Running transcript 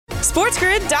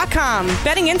SportsGrid.com.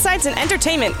 Betting insights and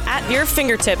entertainment at your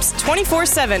fingertips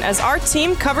 24/7 as our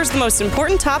team covers the most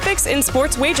important topics in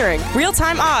sports wagering.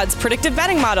 Real-time odds, predictive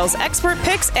betting models, expert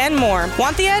picks, and more.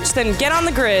 Want the edge? Then get on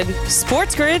the grid.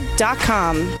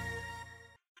 SportsGrid.com.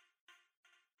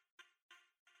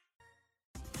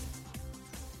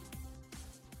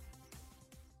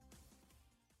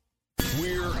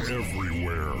 We're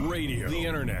everywhere. Radio, the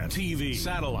internet, TV,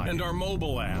 satellite, and our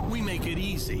mobile app. We make it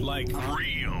easy. Like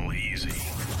real easy.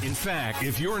 In fact,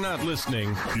 if you're not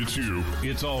listening, it's you.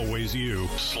 It's always you.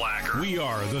 Slacker. We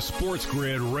are the Sports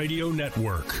Grid Radio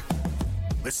Network.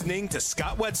 Listening to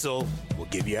Scott Wetzel will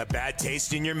give you a bad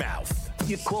taste in your mouth.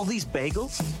 You call these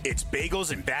bagels? It's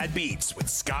Bagels and Bad Beats with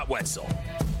Scott Wetzel.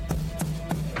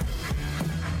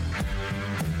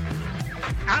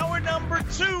 Hour number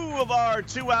 2 of our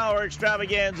 2-hour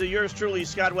extravaganza. Yours truly,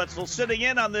 Scott Wetzel, sitting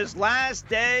in on this last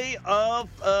day of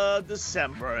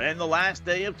December and the last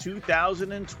day of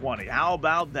 2020. How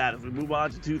about that as we move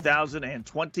on to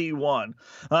 2021?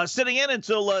 Sitting in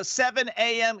until 7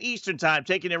 a.m. Eastern time,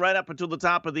 taking you right up until the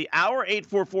top of the hour.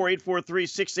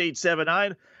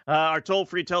 844-843-6879. Our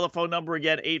toll-free telephone number,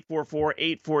 again,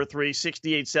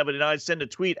 844-843-6879. Send a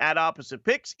tweet at Opposite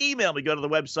Picks. Email me. Go to the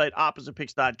website,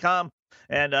 oppositepicks.com.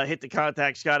 And hit the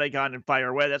contact Scott icon and fire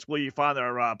away. That's where you find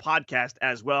our podcast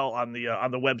as well on the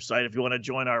website if you want to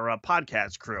join our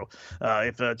podcast crew.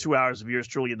 If 2 hours of yours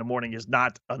truly in the morning is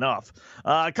not enough.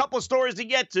 A couple of stories to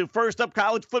get to. First up,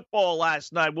 college football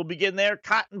last night. We'll begin there.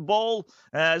 Cotton Bowl,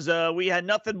 as we had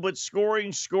nothing but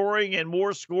scoring, and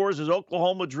more scores as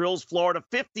Oklahoma drills Florida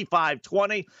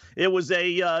 55-20. It was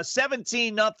a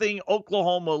 17-0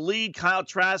 Oklahoma lead. Kyle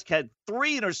Trask had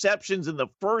 3 interceptions in the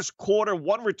first quarter,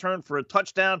 1 return for a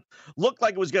touchdown. Looked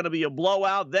like it was going to be a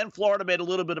blowout. Then Florida made a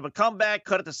little bit of a comeback,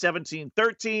 cut it to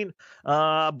 17-13.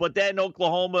 But then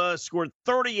Oklahoma scored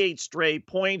 38 straight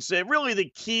points. Really the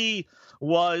key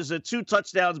was 2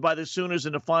 touchdowns by the Sooners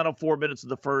in the final 4 minutes of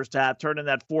the first half, turning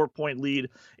that 4-point lead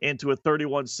into a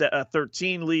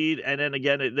 31-13 lead. And then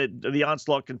again, the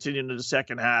onslaught continued in the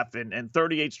second half. And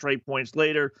 38 straight points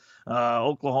later,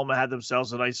 Oklahoma had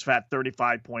themselves a nice fat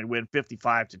 35-point win,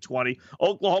 55-20.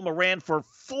 Oklahoma ran for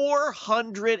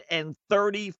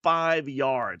 435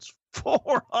 yards.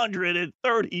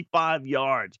 435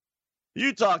 yards.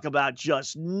 You talk about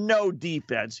just no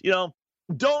defense. You know,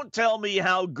 don't tell me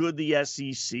how good the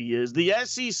SEC is. The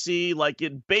SEC, like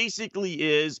it basically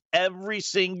is every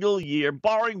single year,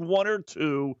 barring 1 or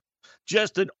 2,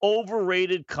 just an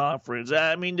overrated conference.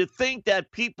 I mean, to think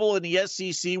that people in the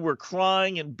SEC were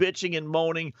crying and bitching and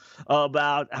moaning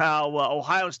about how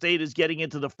Ohio State is getting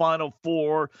into the Final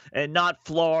Four and not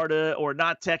Florida or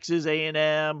not Texas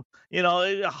A&M, you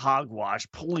know, hogwash,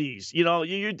 please. You know,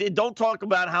 you don't talk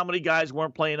about how many guys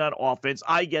weren't playing on offense.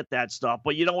 I get that stuff.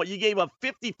 But you know what? You gave up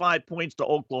 55 points to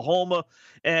Oklahoma.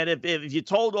 And if you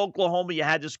told Oklahoma you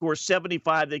had to score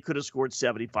 75, they could have scored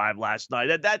 75 last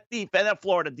night. That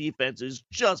Florida defense is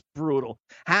just brutal.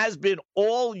 Has been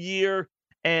all year.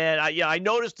 And I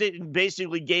noticed it in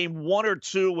basically game 1 or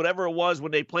 2, whatever it was,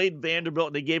 when they played Vanderbilt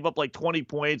and they gave up like 20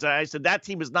 points. I said, that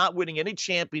team is not winning any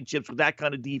championships with that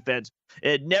kind of defense.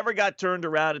 It never got turned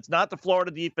around. It's not the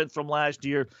Florida defense from last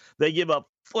year. They give up,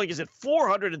 like I said,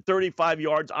 435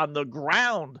 yards on the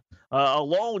ground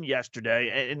alone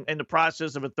yesterday in the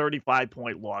process of a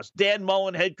 35-point loss. Dan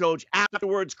Mullen, head coach,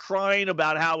 afterwards crying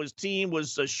about how his team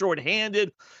was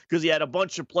shorthanded because he had a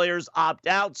bunch of players opt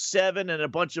out, 7, and a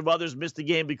bunch of others missed the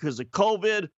game because of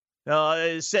COVID.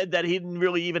 Said that he didn't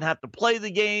really even have to play the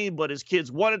game, but his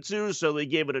kids wanted to, so they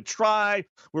gave it a try.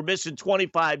 We're missing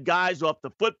 25 guys off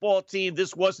the football team.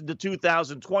 This wasn't the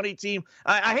 2020 team.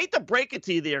 I hate to break it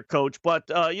to you there, Coach, but,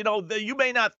 you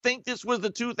may not think this was the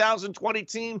 2020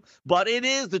 team, but it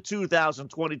is the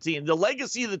 2020 team. The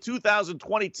legacy of the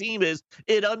 2020 team is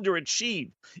it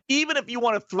underachieved. Even if you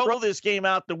want to throw this game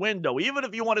out the window, even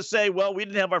if you want to say, well, we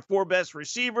didn't have our 4 best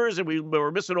receivers and we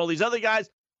were missing all these other guys,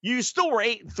 you still were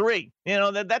 8-3. You know,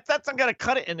 that's not going to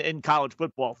cut it in college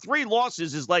football. 3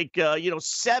 losses is like,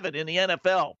 7 in the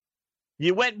NFL.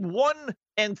 You went 1-3,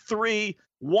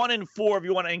 1-4 if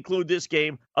you want to include this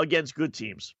game against good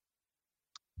teams.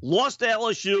 Lost to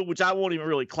LSU, which I won't even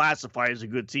really classify as a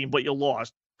good team, but you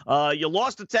lost. You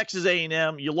lost to Texas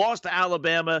A&M. You lost to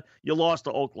Alabama. You lost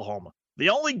to Oklahoma. The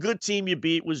only good team you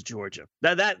beat was Georgia.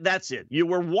 That's it. You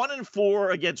were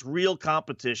 1-4 against real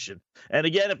competition. And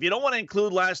again, if you don't want to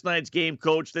include last night's game,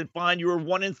 Coach, then fine, you were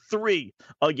 1-3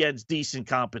 against decent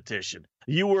competition.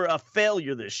 you were a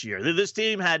failure this year. This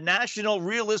team had national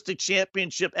realistic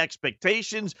championship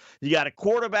expectations. You got a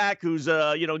quarterback who's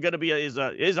going to be is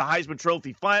a Heisman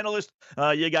Trophy finalist.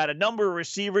 You got a number of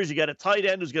receivers. You got a tight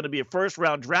end who's going to be a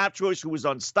first-round draft choice who was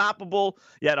unstoppable.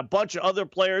 You had a bunch of other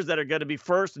players that are going to be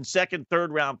first and second,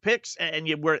 third-round picks, and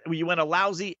you went a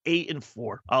lousy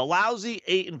 8-4. A lousy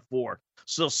 8-4.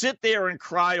 So sit there and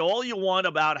cry all you want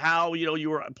about how, you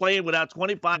were playing without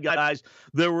 25 guys.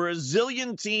 There were a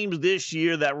zillion teams this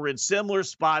year that were in similar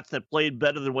spots that played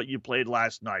better than what you played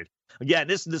last night. Again,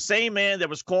 this is the same man that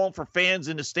was calling for fans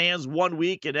in the stands one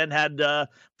week and then had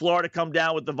Florida come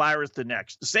down with the virus the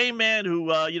next. The same man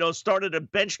who, started a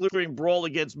bench-clearing brawl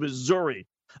against Missouri.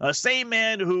 Same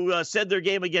man who said their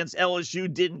game against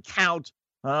LSU didn't count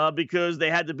because they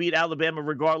had to beat Alabama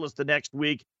regardless the next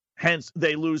week. Hence,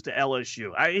 they lose to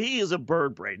LSU. He is a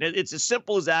bird brain. It's as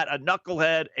simple as that, a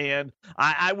knucklehead, and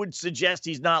I would suggest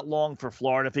he's not long for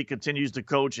Florida if he continues to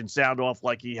coach and sound off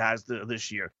like he has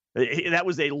this year. That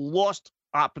was a lost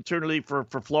opportunity for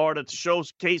Florida to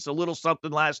showcase a little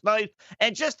something last night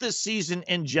and just this season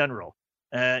in general.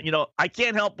 I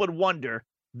can't help but wonder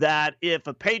that if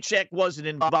a paycheck wasn't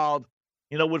involved,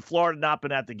 would Florida not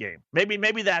been at the game?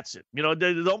 Maybe that's it. They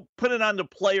don't put it on the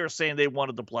players saying they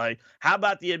wanted to play. How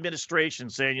about the administration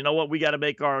saying, you know what, we got to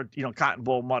make our, Cotton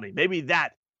Bowl money? Maybe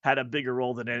that had a bigger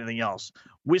role than anything else.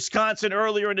 Wisconsin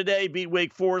earlier in the day beat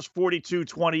Wake Forest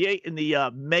 42-28 in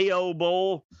the Mayo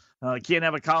Bowl. Can't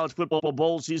have a college football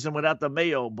bowl season without the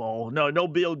Mayo Bowl. No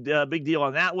big deal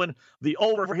on that one. The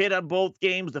over hit on both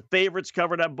games. The favorites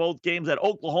covered on both games. That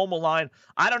Oklahoma line,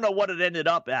 I don't know what it ended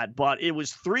up at, but it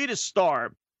was 3 to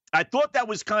start. I thought that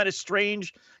was kind of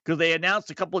strange because they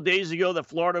announced a couple of days ago that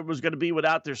Florida was going to be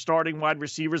without their starting wide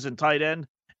receivers and tight end.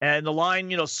 And the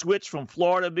line, switched from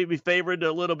Florida being favored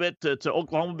a little bit to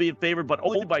Oklahoma being favored, but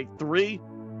only by 3.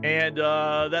 And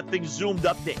that thing zoomed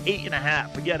up to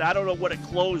 8.5. Again, I don't know what it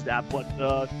closed at, but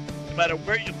no matter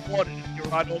where you put it, if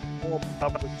you're on Oklahoma,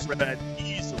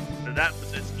 easily. That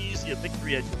was as easy a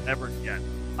victory as you'll ever get.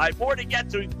 I have more to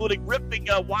get to, including ripping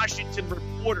Washington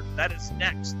reporter. That is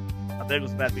next. I think it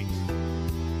was Matt Beats.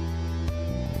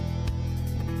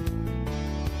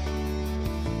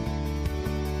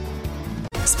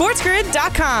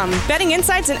 SportsGrid.com. Betting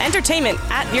insights and entertainment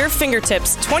at your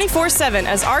fingertips 24/7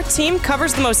 as our team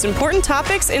covers the most important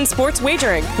topics in sports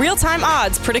wagering. Real-time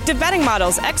odds, predictive betting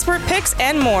models, expert picks,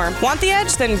 and more. Want the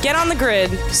edge? Then get on the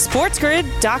grid.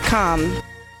 SportsGrid.com.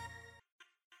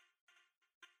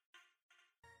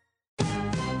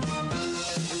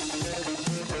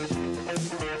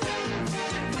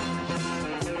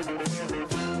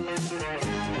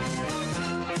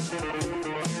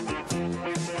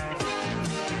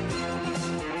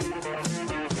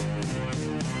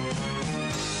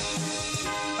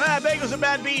 Bagels and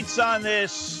Bad Beats on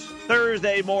this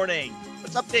Thursday morning.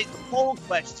 Let's update the poll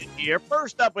question here.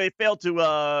 First up, we failed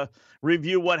to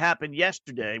review what happened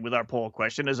yesterday with our poll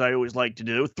question, as I always like to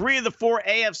do. 3 of the 4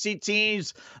 AFC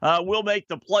teams will make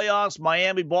the playoffs: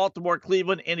 Miami, Baltimore,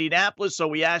 Cleveland, Indianapolis. So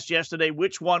we asked yesterday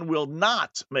which one will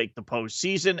not make the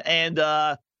postseason. And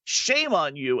shame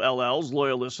on you, LLs,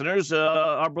 loyal listeners.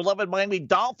 Our beloved Miami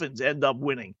Dolphins end up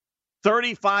winning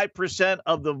 35%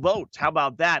 of the votes. How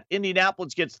about that?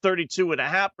 Indianapolis gets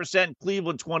 32.5%,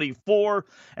 Cleveland 24%,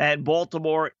 and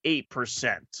Baltimore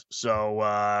 8%.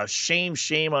 So shame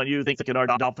on you thinking our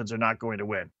Dolphins are not going to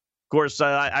win. Of course,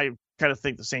 I kind of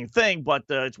think the same thing, but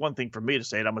it's one thing for me to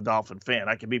say it. I'm a Dolphin fan.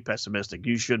 I can be pessimistic.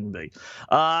 You shouldn't be.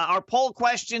 Our poll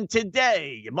question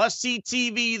today: must-see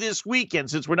TV this weekend,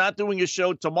 since we're not doing a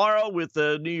show tomorrow with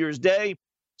New Year's Day.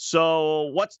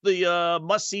 So what's the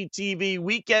must-see TV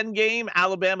weekend game?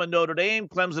 Alabama, Notre Dame,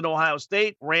 Clemson, Ohio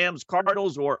State, Rams,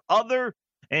 Cardinals, or other?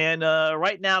 And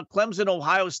right now, Clemson,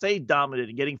 Ohio State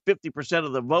dominated, getting 50%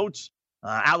 of the votes.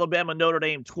 Alabama, Notre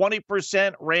Dame,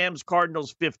 20%, Rams,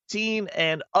 Cardinals, 15%,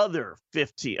 and other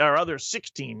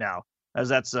 16 now, as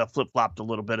that's flip-flopped a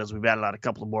little bit as we've added on a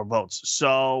couple of more votes.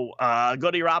 So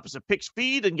go to your opposite picks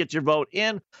feed and get your vote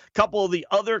in. A couple of the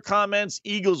other comments: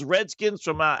 Eagles, Redskins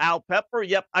from Al Pepper.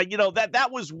 Yep, that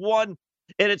was one.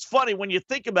 And it's funny when you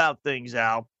think about things,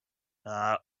 Al.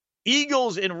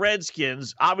 Eagles and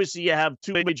Redskins, obviously you have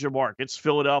two major markets,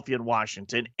 Philadelphia and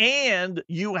Washington, and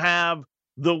you have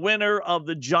the winner of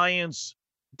the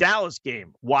Giants-Dallas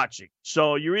game watching.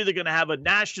 So you're either going to have a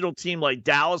national team like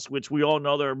Dallas, which we all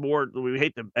know they're more, we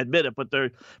hate to admit it, but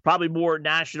they're probably more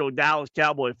national Dallas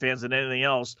Cowboy fans than anything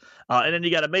else. And then you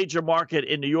got a major market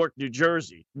in New York, New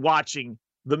Jersey watching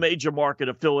the major market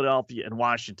of Philadelphia and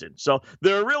Washington. So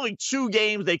there are really two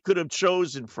games they could have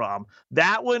chosen from,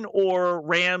 that one or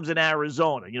Rams and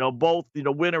Arizona. Both,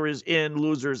 winner is in,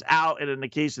 losers out. And in the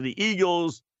case of the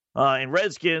Eagles and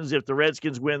Redskins, if the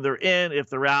Redskins win, they're in. If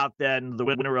they're out, then the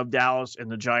winner of Dallas and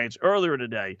the Giants earlier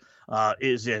today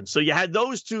is in. So you had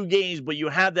those two games, but you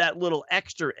have that little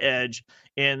extra edge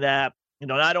in that,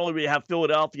 not only will you have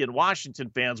Philadelphia and Washington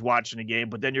fans watching the game,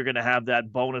 but then you're going to have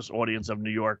that bonus audience of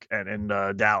New York and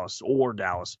Dallas.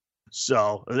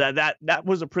 So that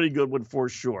was a pretty good one for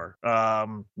sure.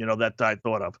 That I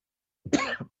thought of.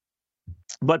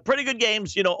 But pretty good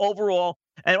games, overall.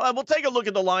 And we'll take a look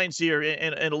at the lines here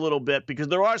in a little bit, because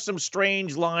there are some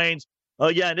strange lines.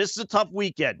 Again, this is a tough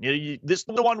weekend. This is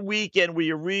the one weekend where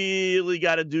you really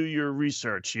got to do your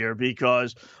research here,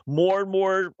 because more and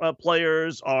more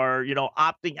players are,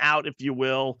 opting out, if you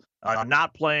will,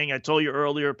 not playing. I told you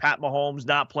earlier, Pat Mahomes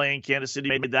not playing. Kansas City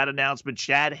made that announcement.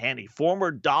 Chad Henne,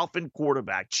 former Dolphin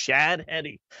quarterback, Chad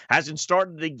Henne, hasn't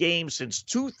started the game since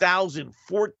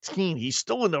 2014. He's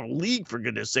still in the league, for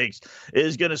goodness sakes,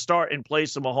 is going to start in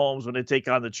place of Mahomes when they take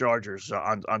on the Chargers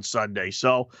on Sunday.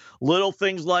 So little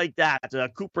things like that.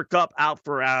 Cooper Kupp out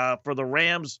for the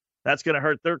Rams. That's going to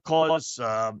hurt their cause.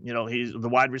 He's the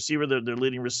wide receiver, their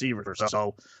leading receiver.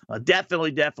 So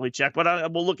definitely check.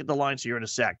 But we'll look at the lines here in a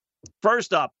sec.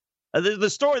 First up, the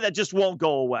story that just won't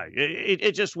go away.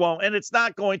 It just won't. And it's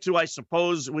not going to, I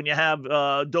suppose, when you have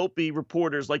dopey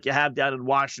reporters like you have down in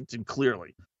Washington,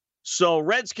 clearly. So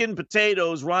Redskin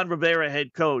Potatoes, Ron Rivera,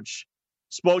 head coach,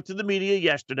 spoke to the media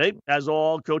yesterday, as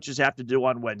all coaches have to do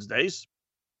on Wednesdays.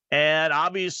 And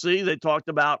obviously, they talked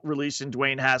about releasing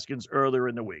Dwayne Haskins earlier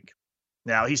in the week.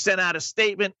 Now, he sent out a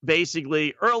statement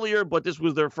basically earlier, but this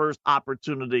was their first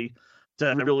opportunity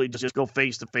to really just go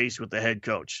face-to-face with the head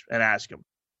coach and ask him.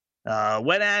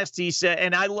 When asked, he said,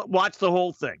 and I watched the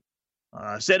whole thing,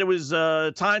 said it was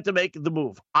time to make the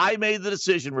move. I made the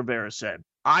decision, Rivera said.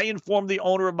 I informed the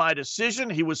owner of my decision.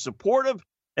 He was supportive,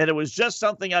 and it was just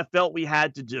something I felt we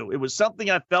had to do. It was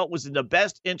something I felt was in the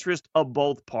best interest of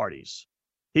both parties.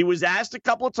 He was asked a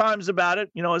couple of times about it,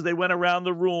 as they went around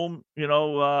the room,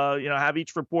 have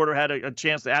each reporter had a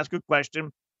chance to ask a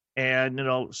question. And,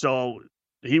 so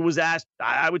he was asked,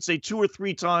 I would say 2 or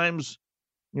 3 times,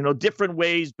 different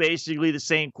ways, basically the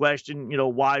same question,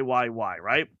 why,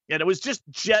 right? And it was just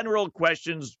general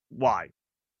questions, why?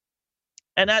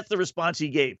 And that's the response he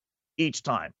gave each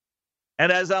time.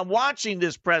 And as I'm watching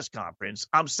this press conference,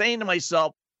 I'm saying to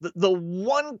myself, the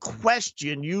one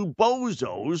question you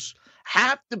bozos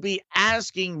have to be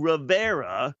asking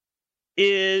Rivera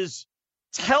is,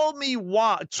 tell me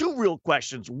why. 2 real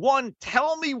questions. One,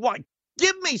 tell me why.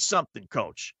 Give me something,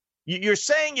 coach. You're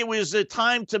saying it was a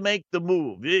time to make the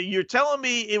move. You're telling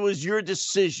me it was your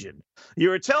decision.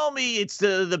 You're telling me it's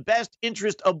the best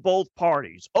interest of both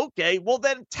parties. Okay, well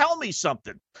then tell me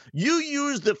something. You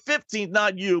used the 15th,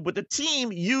 not you, but the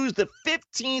team used the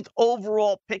 15th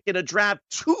overall pick in a draft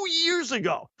 2 years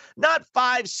ago. Not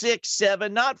 5, 6,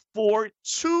 7, not 4,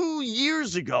 2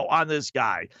 years ago on this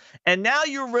guy. And now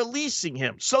you're releasing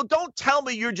him. So don't tell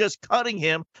me you're just cutting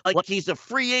him like he's a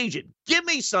free agent. Give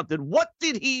me something. What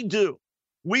did he do?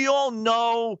 We all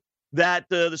know that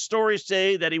the stories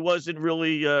say that he wasn't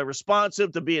really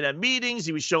responsive to being at meetings.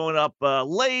 He was showing up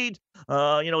late.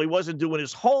 He wasn't doing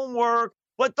his homework.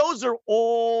 But those are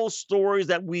all stories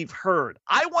that we've heard.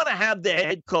 I want to have the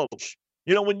head coach.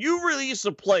 When you release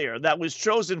a player that was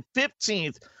chosen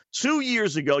 15th 2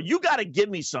 years ago, you got to give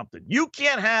me something. You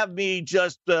can't have me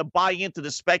just buy into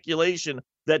the speculation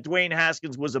that Dwayne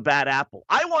Haskins was a bad apple.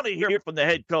 I want to hear from the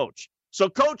head coach. So,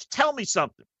 coach, tell me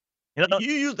something.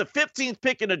 You used the 15th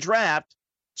pick in the draft,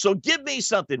 so give me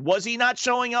something. Was he not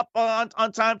showing up on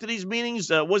time to these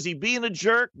meetings? Was he being a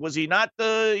jerk? Was he not,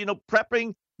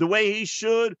 prepping the way he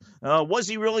should? Was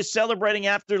he really celebrating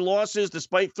after losses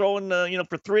despite throwing,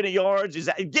 for 300 yards?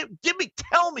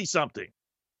 Tell me something.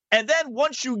 And then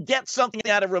once you get something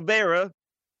out of Rivera,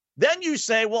 then you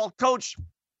say, well, coach,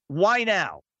 why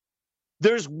now?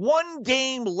 There's one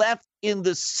game left in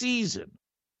the season.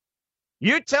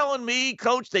 You're telling me,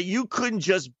 coach, that you couldn't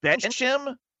just bench him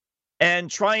and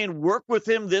try and work with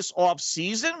him this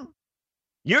offseason?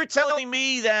 You're telling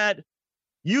me that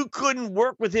you couldn't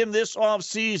work with him this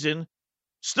offseason,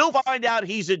 still find out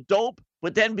he's a dope,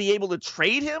 but then be able to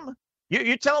trade him?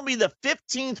 You're telling me the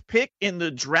 15th pick in the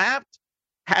draft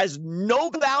has no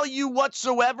value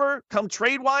whatsoever come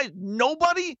trade-wise?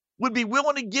 Nobody would be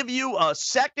willing to give you a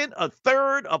second, a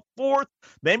third, a fourth,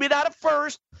 maybe not a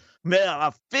first,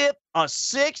 a fifth, a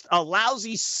sixth, a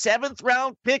lousy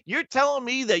seventh-round pick. You're telling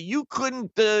me that you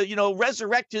couldn't,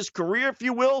 resurrect his career, if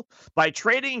you will, by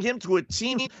trading him to a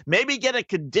team, maybe get a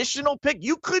conditional pick?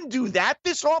 You couldn't do that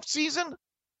this offseason?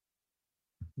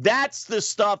 That's the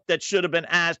stuff that should have been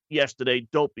asked yesterday,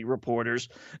 dopey reporters.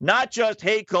 Not just,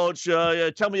 hey, coach,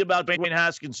 tell me about the Dwayne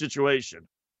Haskins situation.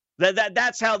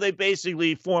 That's how they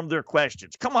basically formed their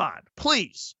questions. Come on,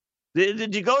 please.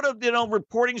 Did you go to,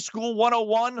 reporting school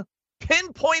 101?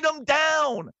 Pinpoint them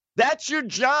down. That's your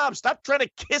job. Stop trying to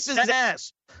kiss his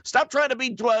ass. Stop trying to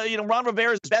be, Ron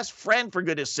Rivera's best friend, for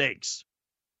goodness sakes.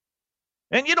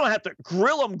 And you don't have to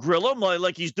grill him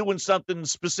like he's doing something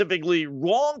specifically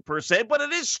wrong per se, but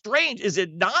it is strange, is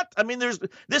it not? I mean,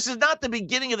 this is not the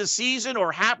beginning of the season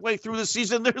or halfway through the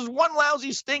season. There's one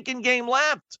lousy stinking game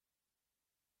left.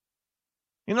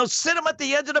 Sit him at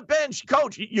the end of the bench.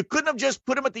 Coach, you couldn't have just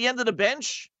put him at the end of the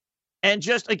bench and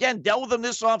just, again, dealt with him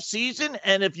this offseason.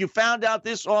 And if you found out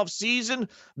this offseason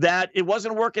that it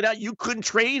wasn't working out, you couldn't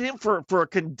trade him for a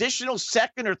conditional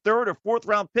second or third or fourth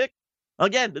round pick.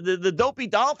 Again, the dopey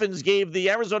Dolphins gave the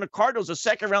Arizona Cardinals a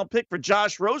second-round pick for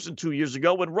Josh Rosen 2 years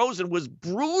ago when Rosen was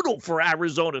brutal for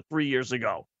Arizona 3 years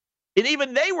ago. And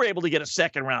even they were able to get a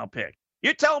second-round pick.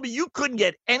 You're telling me you couldn't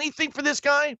get anything for this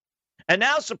guy? And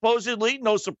now, supposedly,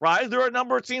 no surprise, there are a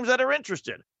number of teams that are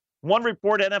interested. One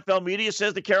report, NFL media,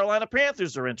 says the Carolina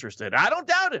Panthers are interested. I don't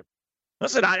doubt it.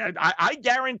 Listen, I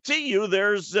guarantee you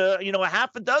there's, a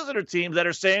half a dozen of teams that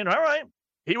are saying, all right,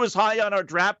 he was high on our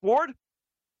draft board.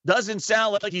 Doesn't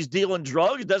sound like he's dealing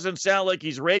drugs. Doesn't sound like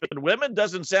he's raping women.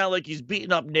 Doesn't sound like he's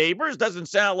beating up neighbors. Doesn't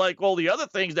sound like all the other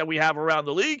things that we have around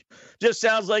the league. Just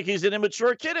sounds like he's an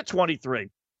immature kid at 23.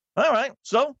 All right,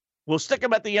 so we'll stick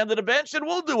him at the end of the bench, and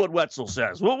we'll do what Wetzel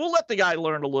says. We'll let the guy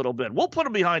learn a little bit. We'll put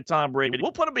him behind Tom Brady.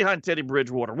 We'll put him behind Teddy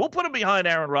Bridgewater. We'll put him behind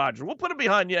Aaron Rodgers. We'll put him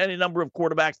behind any number of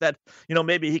quarterbacks that,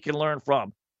 maybe he can learn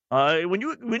from. When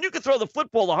you can throw the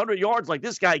football 100 yards like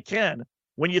this guy can,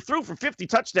 when you threw for 50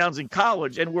 touchdowns in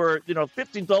college and were,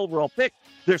 15th overall pick,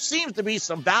 there seems to be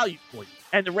some value for you.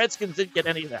 And the Redskins didn't get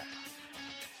any of that.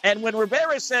 And when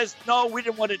Rivera says, no, we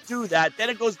didn't want to do that, then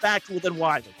it goes back to, well, then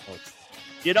why, coach?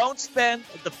 You don't spend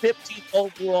the 15th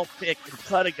overall pick and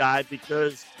cut a guy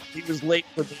because he was late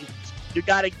for meetings. You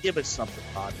got to give us something,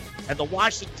 Todd. And the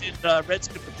Washington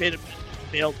Redskins potato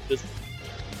failed this.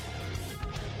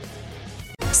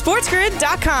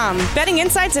 SportsGrid.com. Betting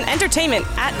insights and entertainment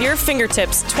at your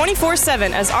fingertips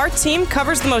 24/7 as our team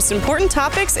covers the most important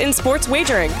topics in sports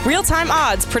wagering. Real-time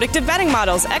odds, predictive betting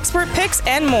models, expert picks,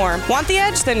 and more. Want the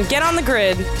edge? Then get on the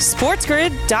grid.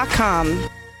 SportsGrid.com.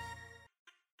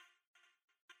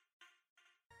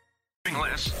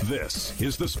 This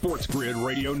is the Sports Grid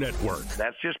Radio Network.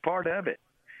 That's just part of it.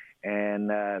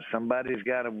 And somebody's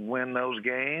got to win those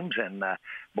games, and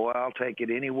boy, I'll take it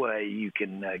any way you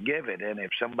can give it. And if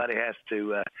somebody has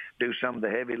to do some of the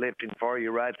heavy lifting for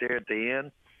you right there at the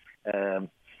end,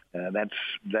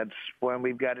 that's when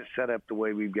we've got it set up the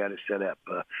way we've got it set up.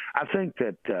 I think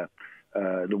that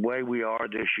the way we are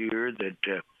this year, that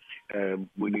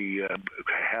we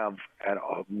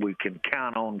can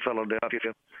count on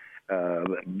Philadelphia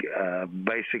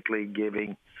basically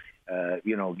giving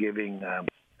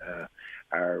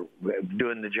are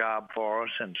doing the job for us,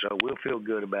 and so we'll feel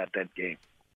good about that game.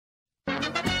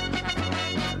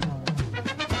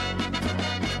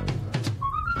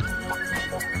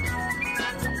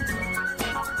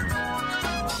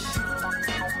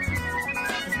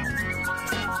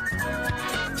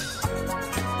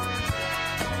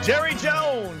 Jerry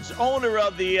Jones, owner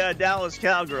of the Dallas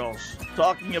Cowgirls,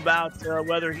 talking about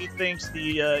whether he thinks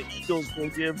the Eagles will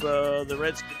give the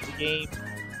Redskins a game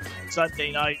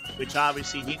Sunday night, which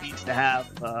obviously he needs to have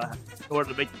in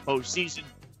order to make the postseason.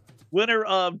 Winner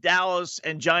of Dallas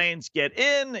and Giants get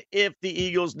in if the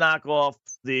Eagles knock off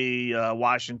the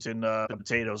Washington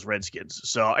Potatoes Redskins.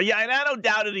 So, yeah, and I don't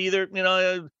doubt it either,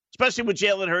 especially with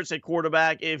Jalen Hurts at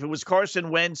quarterback. If it was Carson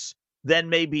Wentz, then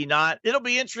maybe not. It'll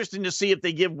be interesting to see if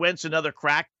they give Wentz another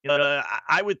crack.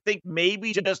 I would think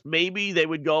maybe, just maybe, they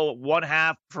would go one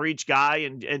half for each guy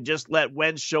and just let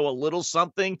Wentz show a little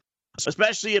something,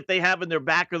 especially if they have in their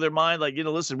back of their mind, like,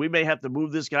 listen, we may have to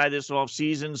move this guy this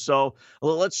offseason, so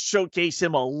let's showcase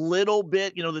him a little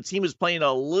bit. The team is playing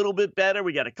a little bit better.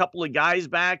 We got a couple of guys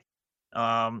back.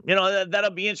 That'll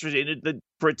be interesting.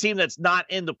 For a team that's not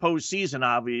in the postseason,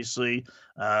 obviously,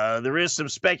 there is some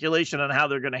speculation on how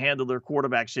they're going to handle their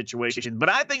quarterback situation. But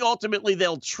I think ultimately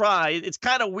they'll try. It's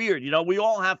kind of weird. We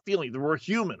all have feelings. We're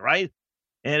human, right?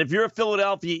 And if you're a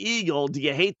Philadelphia Eagle, do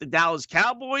you hate the Dallas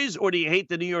Cowboys or do you hate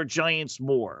the New York Giants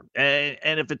more? And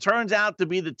if it turns out to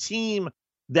be the team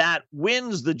that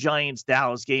wins the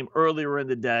Giants-Dallas game earlier in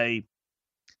the day,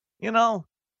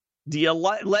 do you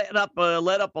let up a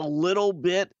little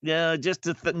bit just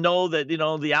to know that,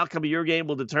 the outcome of your game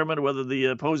will determine whether the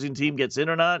opposing team gets in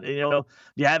or not? Do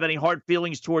you have any hard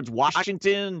feelings towards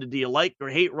Washington? Do you like or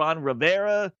hate Ron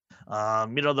Rivera?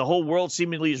 The whole world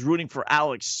seemingly is rooting for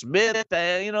Alex Smith.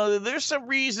 There's some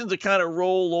reason to kind of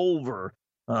roll over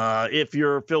if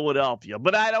you're Philadelphia.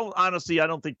 But I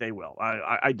don't think they will.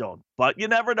 I don't. But you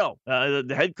never know.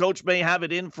 The head coach may have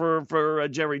it in for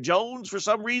Jerry Jones for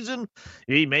some reason.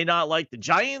 He may not like the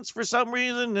Giants for some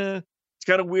reason. It's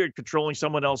kind of weird controlling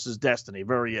someone else's destiny.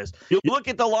 Very is. You look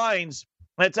at the lines,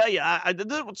 I tell you,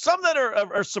 some that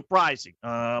are surprising.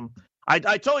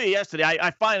 I told you yesterday,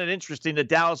 I find it interesting that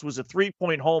Dallas was a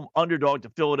 3-point home underdog to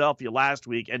Philadelphia last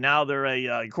week, and now they're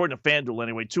according to FanDuel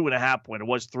anyway, 2.5 point. It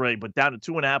was 3, but down to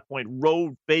 2.5 point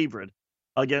road favorite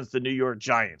against the New York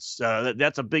Giants.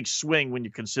 That's a big swing when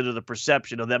you consider the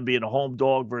perception of them being a home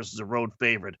dog versus a road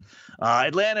favorite.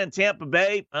 Atlanta and Tampa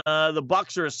Bay, the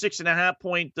Bucs are a 6.5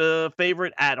 point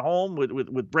favorite at home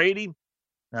with Brady.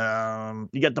 You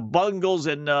got the Bengals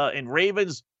and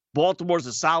Ravens. Baltimore's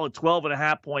a solid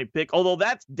 12.5 point pick, although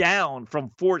that's down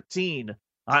from 14.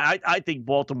 I think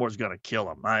Baltimore's going to kill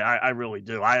them. I really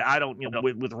do. I don't,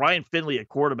 with Ryan Finley at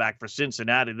quarterback for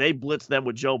Cincinnati, they blitz them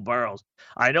with Joe Burrows.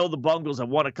 I know the Bengals have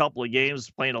won a couple of games,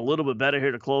 playing a little bit better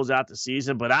here to close out the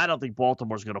season, but I don't think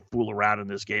Baltimore's going to fool around in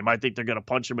this game. I think they're going to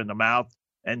punch them in the mouth,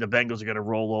 and the Bengals are going to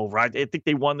roll over. I think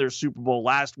they won their Super Bowl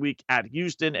last week at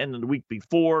Houston and the week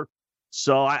before.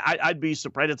 So I'd be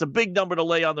surprised. It's a big number to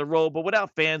lay on the road, but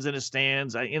without fans in the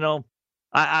stands, I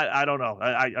don't know.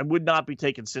 I would not be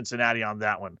taking Cincinnati on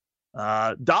that one.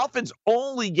 Dolphins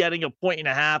only getting 1.5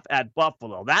 points at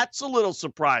Buffalo. That's a little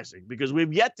surprising because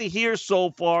we've yet to hear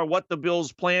so far what the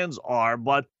Bills' plans are.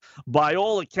 But by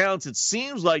all accounts, it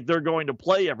seems like they're going to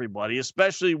play everybody,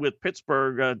 especially with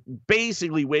Pittsburgh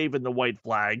basically waving the white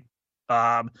flag.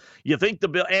 You think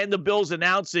the Bills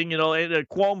announcing, and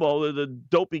Cuomo, the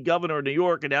dopey governor of New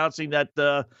York, announcing that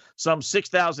some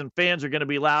 6,000 fans are going to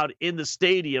be allowed in the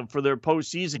stadium for their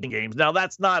postseason games. Now,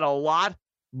 that's not a lot,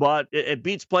 but it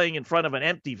beats playing in front of an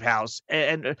empty house.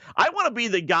 And I want to be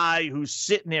the guy who's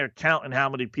sitting there counting how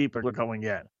many people are going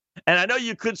in. And I know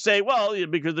you could say, well,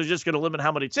 because they're just going to limit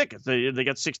how many tickets. They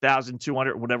got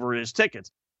 6,200, whatever it is,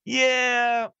 tickets.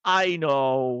 Yeah, I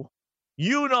know.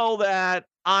 You know that.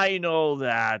 I know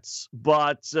that.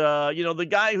 But, the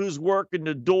guy who's working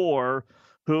the door,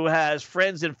 who has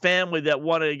friends and family that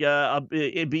want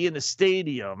to be in the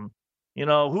stadium,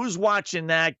 who's watching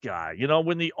that guy?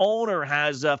 When the owner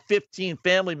has 15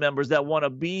 family members that want to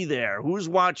be there, who's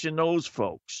watching those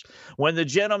folks? When the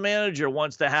general manager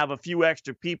wants to have a few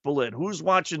extra people in, who's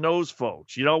watching those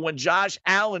folks? When Josh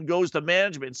Allen goes to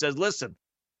management and says, listen,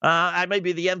 I may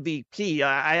be the MVP.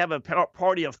 I have a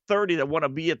party of 30 that want to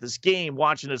be at this game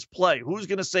watching us play. Who's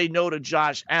going to say no to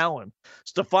Josh Allen?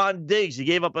 Stephon Diggs. He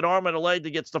gave up an arm and a leg to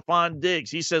get Stephon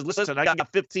Diggs. He says, listen, I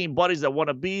got 15 buddies that want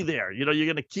to be there. You're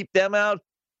going to keep them out?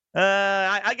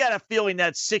 I got a feeling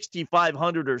that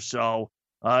 6,500 or so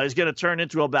is going to turn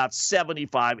into about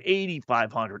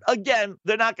 8,500. Again,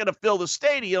 they're not going to fill the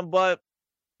stadium, but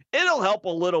it'll help a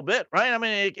little bit, right? I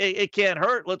mean, it can't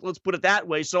hurt. Let's put it that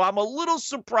way. So I'm a little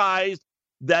surprised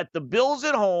that the Bills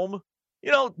at home,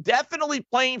 definitely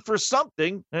playing for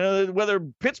something, whether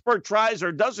Pittsburgh tries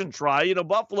or doesn't try.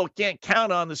 Buffalo can't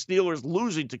count on the Steelers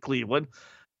losing to Cleveland,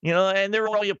 and they're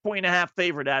only 1.5 point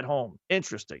favorite at home.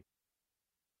 Interesting.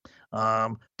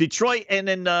 Detroit and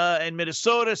then and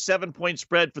Minnesota, 7-point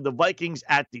spread for the Vikings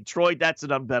at Detroit. That's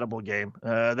an unbettable game.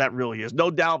 That really is. No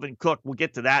Dalvin Cook. We'll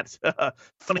get to that.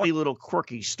 Funny little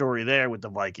quirky story there with the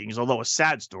Vikings, although a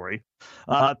sad story.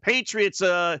 Patriots,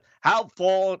 how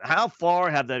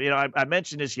far have they, I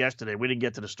mentioned this yesterday. We didn't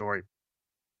get to the story.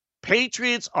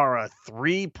 Patriots are a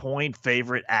 3-point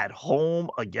favorite at home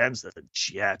against the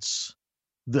Jets.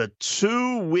 The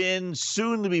 2-win,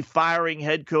 soon-to-be firing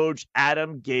head coach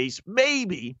Adam Gase,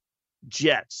 maybe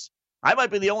Jets. I might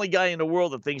be the only guy in the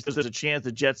world that thinks there's a chance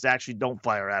the Jets actually don't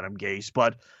fire Adam Gase.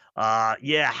 But,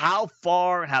 how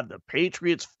far have the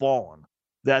Patriots fallen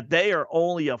that they are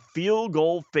only a field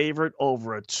goal favorite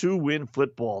over a 2-win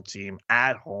football team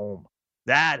at home?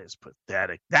 That is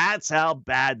pathetic. That's how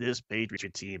bad this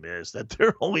Patriot team is, that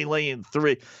they're only laying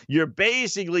 3. You're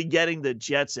basically getting the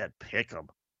Jets at pick'em.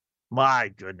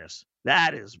 My goodness,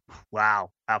 that is,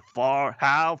 wow. How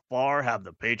far have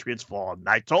the Patriots fallen?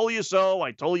 I told you so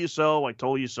when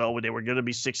they were going to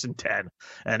be 6-10.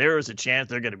 And there is a chance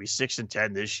they're going to be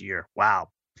 6-10 this year. Wow.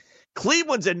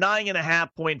 Cleveland's a 9.5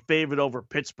 point favorite over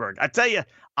Pittsburgh. I tell you,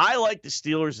 I like the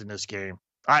Steelers in this game.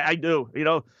 I do.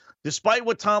 despite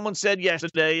what Tomlin said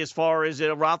yesterday as far as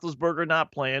Roethlisberger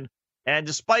not playing, and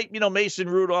despite, Mason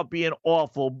Rudolph being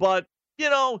awful, but,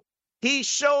 he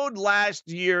showed last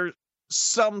year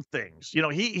some things.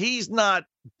 He's not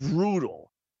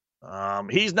brutal.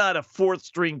 He's not a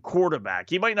fourth-string quarterback.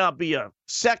 He might not be a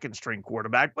second-string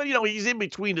quarterback, but, he's in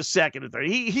between the second and third.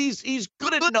 He's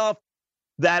good enough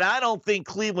that I don't think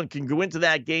Cleveland can go into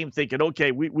that game thinking,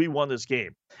 okay, we won this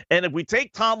game. And if we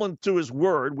take Tomlin to his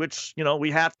word, which, we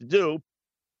have to do,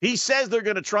 he says they're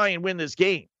going to try and win this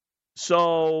game.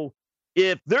 So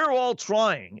if they're all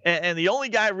trying, and the only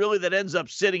guy really that ends up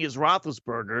sitting is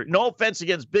Roethlisberger, no offense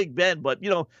against Big Ben, but,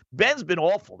 Ben's been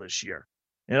awful this year.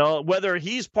 Whether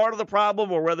he's part of the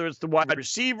problem or whether it's the wide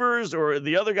receivers or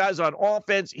the other guys on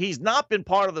offense, he's not been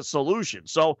part of the solution.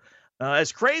 So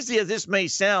as crazy as this may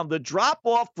sound, the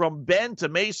drop-off from Ben to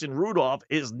Mason Rudolph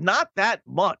is not that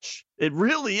much. It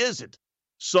really isn't.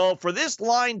 So for this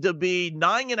line to be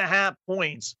 9.5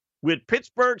 points with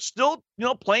Pittsburgh still,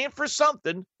 playing for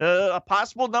something, a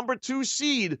possible number 2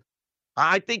 seed,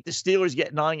 I think the Steelers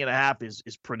get 9.5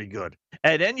 is pretty good.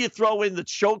 And then you throw in the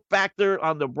choke factor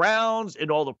on the Browns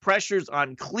and all the pressures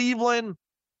on Cleveland.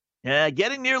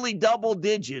 Getting nearly double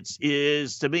digits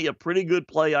is, to me, a pretty good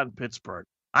play on Pittsburgh.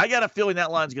 I got a feeling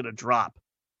that line's going to drop.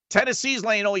 Tennessee's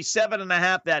laying only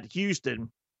 7.5 at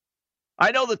Houston.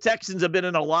 I know the Texans have been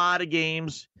in a lot of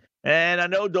games, and I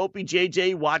know dopey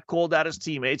J.J. Watt called out his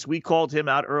teammates. We called him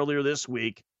out earlier this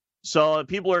week. So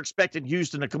people are expecting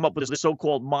Houston to come up with this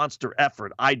so-called monster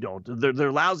effort. I don't.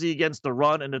 They're lousy against the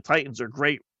run, and the Titans are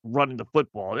great running the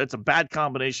football. It's a bad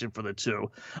combination for the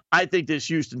two. I think this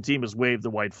Houston team has waved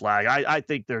the white flag. I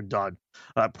think they're done.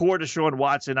 Poor Deshaun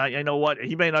Watson. I know what?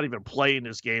 He may not even play in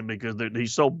this game because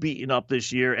he's so beaten up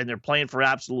this year, and they're playing for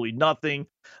absolutely nothing.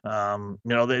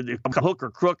 They hook or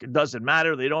crook, it doesn't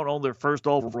matter. They don't own their first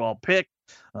overall pick.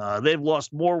 They've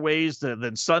lost more ways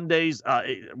than Sundays.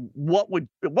 What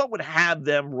would have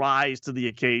them rise to the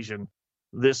occasion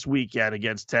this weekend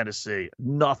against Tennessee?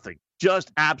 Nothing.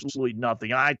 Just absolutely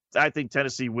nothing. I think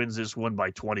Tennessee wins this one by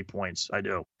 20 points. I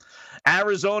do.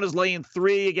 Arizona's laying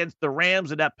 3 against the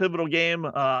Rams in that pivotal game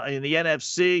in the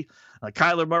NFC.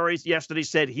 Kyler Murray yesterday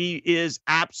said he is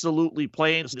absolutely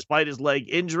playing despite his leg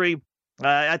injury.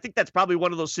 I think that's probably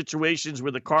one of those situations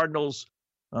where the Cardinals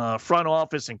front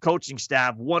office and coaching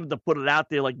staff wanted to put it out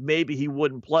there like maybe he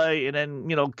wouldn't play. And then,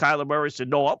 Kyler Murray said,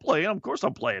 no, I'm playing. Of course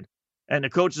I'm playing. And the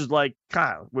coach is like,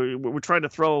 Kyle, we're trying to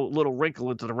throw a little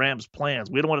wrinkle into the Rams' plans.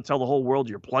 We don't want to tell the whole world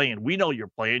you're playing. We know you're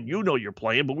playing. You know you're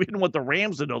playing, but we didn't want the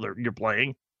Rams to know that you're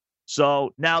playing.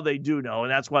 So now they do know,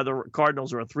 and that's why the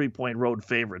Cardinals are a 3-point road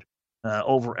favorite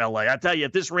over L.A. I tell you,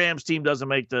 if this Rams team doesn't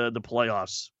make the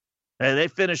playoffs, and they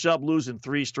finish up losing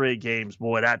 3 straight games,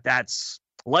 boy, that's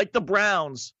like the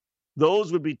Browns.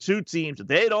 Those would be 2 teams that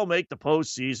they don't make the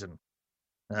postseason.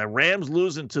 Rams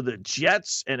losing to the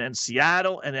Jets and then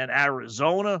Seattle and then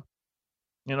Arizona.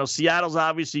 Seattle's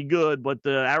obviously good, but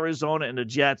the Arizona and the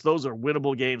Jets, those are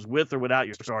winnable games with or without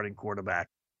your starting quarterback.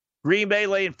 Green Bay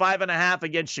laying 5.5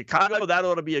 against Chicago. That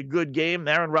ought to be a good game.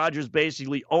 Aaron Rodgers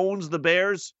basically owns the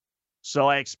Bears, so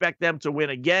I expect them to win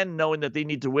again, knowing that they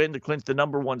need to win to clinch the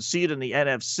number 1 seed in the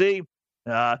NFC.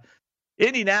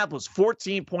 Indianapolis,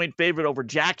 14-point favorite over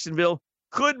Jacksonville.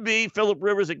 Could be. Phillip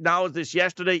Rivers acknowledged this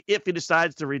yesterday if he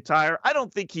decides to retire. I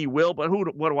don't think he will, but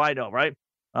what do I know, right?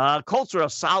 Colts are a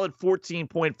solid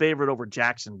 14-point favorite over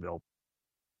Jacksonville.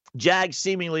 Jags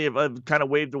seemingly have kind of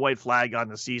waved the white flag on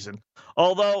the season.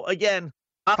 Although, again,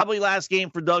 probably last game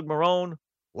for Doug Marrone,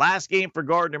 last game for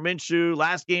Gardner Minshew,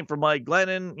 last game for Mike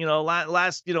Glennon,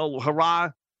 last hurrah.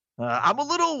 I'm a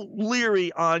little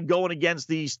leery on going against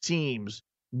these teams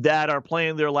that are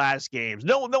playing their last games.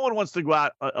 No one wants to go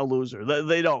out a loser.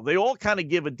 They don't. They all kind of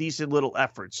give a decent little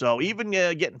effort. So even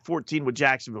getting 14 with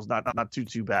Jacksonville's not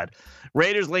too bad.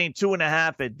 Raiders laying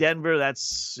 2.5 at Denver.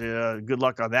 That's good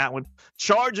luck on that one.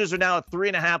 Chargers are now a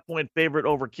 3.5-point favorite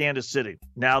over Kansas City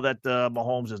now that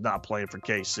Mahomes is not playing for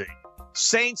KC.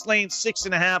 Saints laying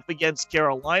 6.5 against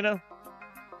Carolina.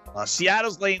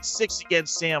 Seattle's laying 6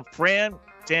 against San Fran.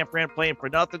 San Fran playing for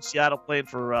nothing. Seattle playing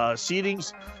for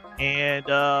seedings. And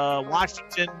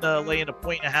Washington laying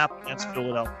 1.5 against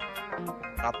Philadelphia.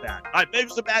 Not bad. All right, maybe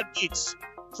some bad beats.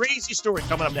 Crazy story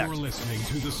coming up next. You're listening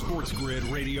to the Sports Grid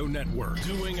Radio Network,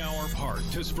 doing our part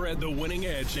to spread the winning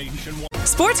edge nationwide.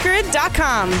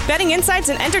 SportsGrid.com. Betting insights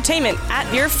and entertainment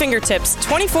at your fingertips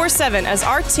 24/7 as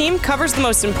our team covers the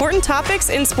most important topics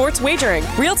in sports wagering.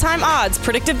 Real-time odds,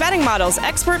 predictive betting models,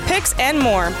 expert picks, and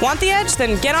more. Want the edge?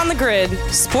 Then get on the grid.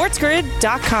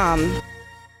 SportsGrid.com.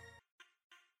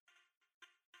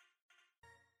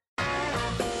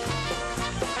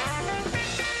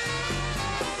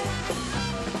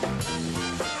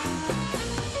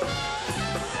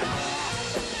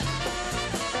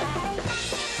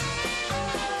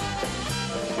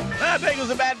 Eagles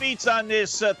and Bad Beats on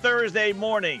this Thursday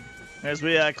morning as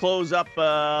we close up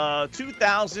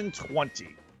 2020.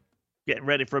 Getting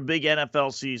ready for a big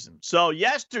NFL season. So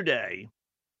yesterday,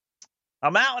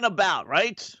 I'm out and about,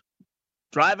 right?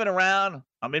 Driving around.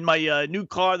 I'm in my new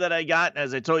car that I got.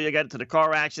 As I told you, I got into the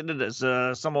car accident as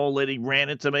some old lady ran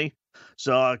into me.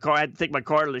 So I had to take my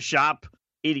car to the shop.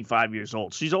 85 years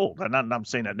old. She's old. I'm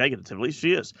saying that negatively.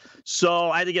 She is.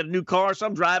 So I had to get a new car. So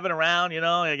I'm driving around,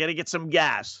 I got to get some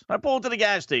gas. I pulled to the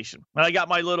gas station. And I got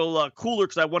my little cooler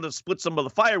because I wanted to split some of the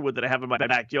firewood that I have in my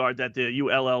backyard that the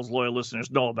ULL's loyal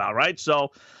listeners know about, right?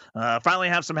 So finally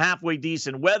have some halfway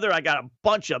decent weather. I got a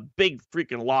bunch of big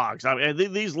freaking logs. I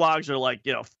mean, these logs are like,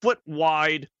 foot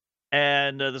wide.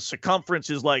 And the circumference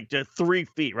is like 3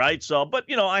 feet, right? So, but,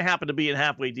 I happen to be in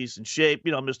halfway decent shape,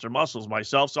 Mr. Muscles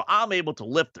myself. So I'm able to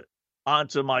lift it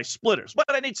onto my splitters. But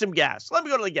I need some gas. Let me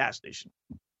go to the gas station.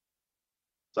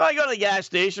 So I go to the gas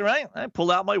station, right? I pull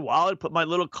out my wallet, put my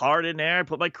little card in there,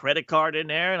 put my credit card in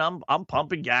there, and I'm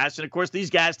pumping gas. And, of course, these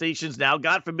gas stations now,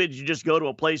 God forbid you just go to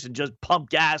a place and just pump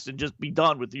gas and just be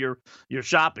done with your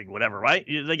shopping, whatever, right?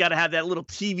 They got to have that little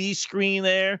TV screen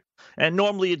there. And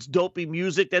normally it's dopey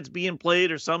music that's being played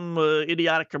or some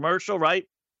idiotic commercial, right?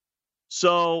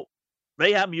 So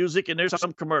they have music and there's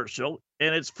some commercial,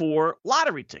 and it's for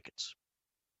lottery tickets.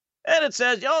 And it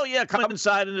says, oh, yeah, come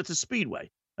inside and it's a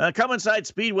Speedway. Come inside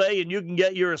Speedway and you can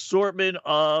get your assortment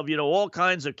of, all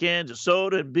kinds of cans of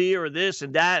soda and beer and this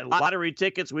and that, and lottery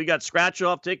tickets. We got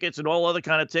scratch-off tickets and all other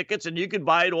kind of tickets, and you can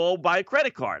buy it all by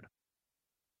credit card.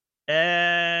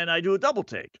 And I do a double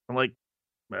take. I'm like,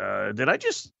 did I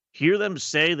just hear them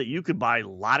say that you could buy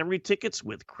lottery tickets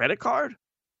with credit card?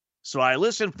 So I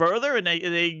listen further, and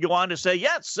they go on to say,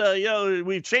 yes,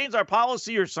 we've changed our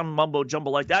policy or some mumbo-jumbo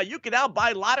like that. You can now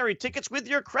buy lottery tickets with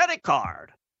your credit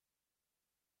card.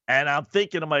 And I'm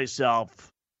thinking to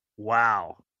myself,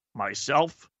 wow,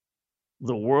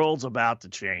 the world's about to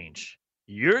change.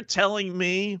 You're telling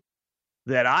me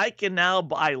that I can now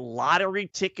buy lottery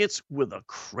tickets with a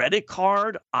credit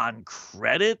card on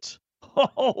credit?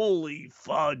 Holy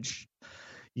fudge.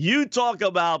 You talk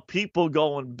about people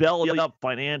going belly up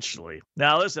financially.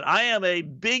 Now, listen, I am a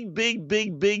big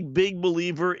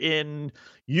believer in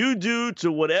you do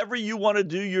to whatever you want to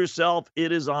do yourself,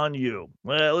 it is on you.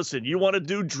 Well, listen, you want to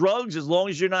do drugs as long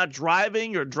as you're not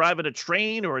driving or driving a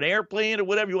train or an airplane or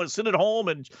whatever. You want to sit at home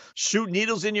and shoot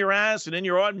needles in your ass and in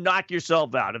your arm, knock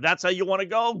yourself out. If that's how you want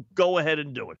to go ahead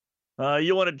and do it.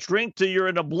 You want to drink till you're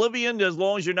in oblivion as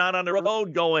long as you're not on the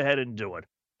road, go ahead and do it.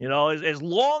 As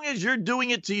long as you're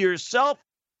doing it to yourself,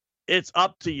 it's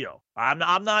up to you.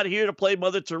 I'm not here to play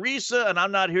Mother Teresa, and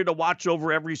I'm not here to watch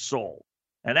over every soul.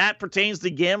 And that pertains to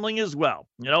gambling as well.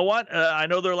 You know what? I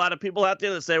know there are a lot of people out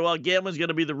there that say, well, gambling's going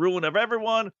to be the ruin of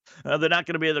everyone. They're not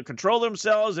going to be able to control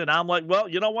themselves. And I'm like, well,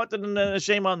 you know what? Then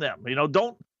shame on them.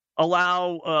 Don't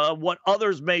allow what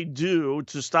others may do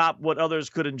to stop what others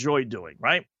could enjoy doing,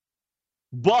 right?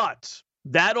 But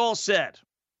that all said,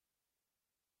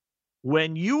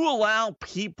 when you allow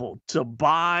people to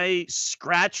buy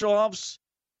scratch-offs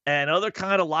and other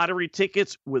kind of lottery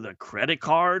tickets with a credit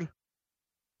card,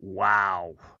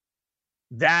 wow,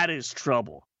 that is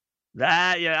trouble.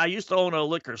 I used to own a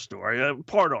liquor store,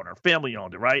 part owner, family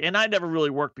owned it, right? And I never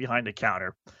really worked behind the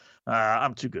counter.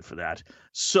 I'm too good for that.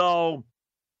 So,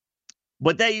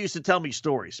 but they used to tell me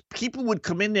stories. People would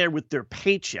come in there with their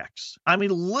paychecks. I mean,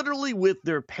 literally with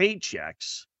their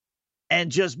paychecks. And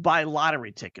just buy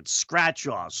lottery tickets,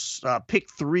 scratch-offs,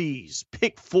 pick threes,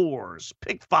 pick fours,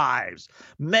 pick fives,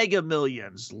 Mega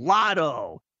Millions,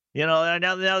 Lotto.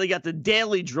 Now they got the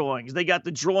daily drawings. They got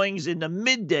the drawings in the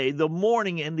midday, the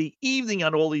morning, and the evening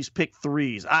on all these pick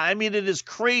threes. I mean, it is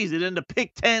crazy. Then the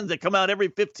pick tens that come out every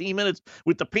 15 minutes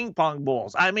with the ping pong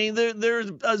balls. I mean,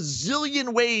 there's a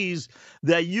zillion ways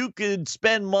that you could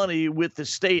spend money with the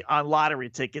state on lottery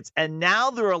tickets. And now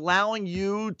they're allowing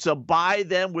you to buy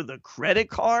them with a credit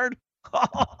card?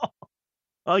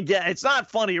 Again, it's not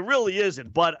funny. It really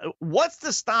isn't. But what's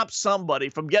to stop somebody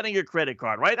from getting a credit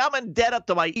card, right? I'm in debt up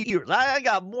to my ears. I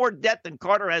got more debt than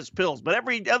Carter has pills. But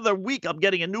every other week, I'm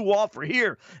getting a new offer.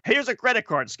 Here's a credit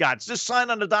card, Scott. Just sign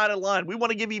on the dotted line. We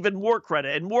want to give you even more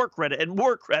credit and more credit and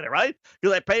more credit, right?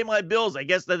 Because I pay my bills. I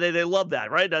guess they love that,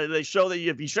 right? They show that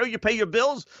if you pay your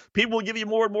bills, people will give you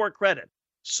more and more credit.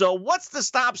 So what's to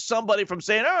stop somebody from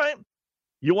saying, all right,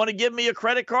 you want to give me a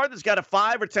credit card that's got a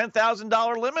 $5,000 or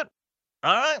 $10,000 limit?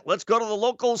 All right, let's go to the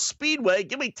local Speedway.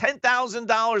 Give me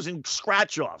 $10,000 in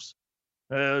scratch-offs.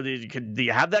 Do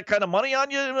you have that kind of money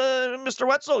on you, Mr.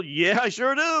 Wetzel? Yeah, I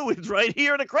sure do. It's right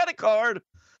here in a credit card.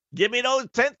 Give me those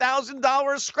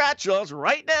 $10,000 scratch-offs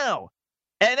right now,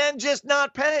 and then just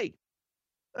not pay.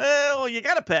 Well, you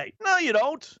got to pay. No, you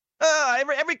don't.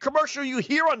 Every commercial you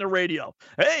hear on the radio,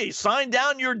 hey, sign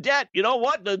down your debt. You know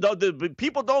what? The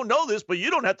people don't know this, but you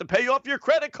don't have to pay off your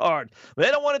credit card. They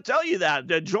don't want to tell you that.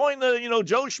 Join the,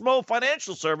 Joe Schmo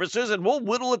Financial Services, and we'll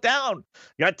whittle it down.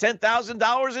 You got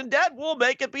 $10,000 in debt? We'll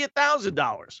make it be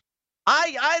 $1,000.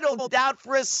 I don't doubt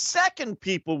for a second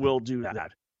people will do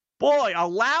that. Boy,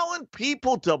 allowing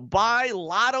people to buy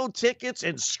lotto tickets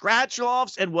and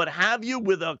scratch-offs and what have you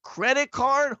with a credit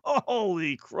card?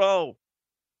 Holy crow.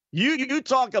 You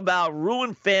talk about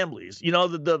ruined families.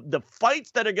 The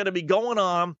fights that are going to be going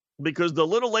on because the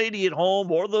little lady at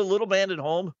home or the little man at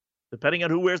home, depending on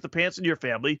who wears the pants in your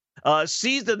family,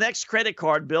 sees the next credit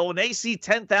card bill and they see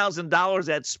 $10,000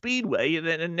 at Speedway.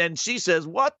 And then she says,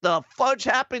 what the fudge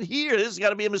happened here? This has got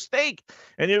to be a mistake.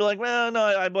 And you're like, well, no,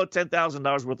 I bought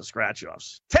 $10,000 worth of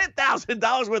scratch-offs.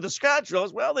 $10,000 worth of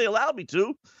scratch-offs? Well, they allowed me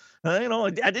to.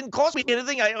 It didn't cost me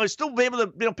anything. I was still be able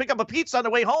to, pick up a pizza on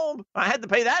the way home. I had to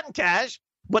pay that in cash.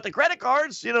 But the credit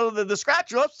cards, the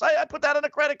scratch-offs, I put that on a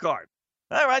credit card.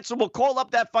 All right, so we'll call up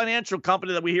that financial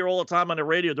company that we hear all the time on the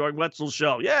radio during Wetzel's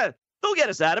show. Yeah, they'll get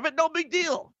us out of it. No big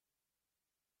deal.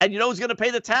 And you know who's going to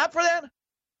pay the tab for that?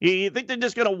 You think they're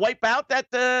just going to wipe out that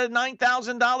 $9,000,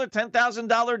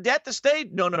 $10,000 debt to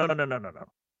state? No.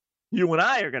 You and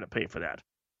I are going to pay for that.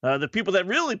 The people that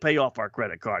really pay off our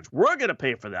credit cards, we're going to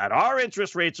pay for that. Our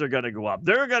interest rates are going to go up.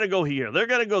 They're going to go here. They're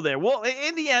going to go there. Well,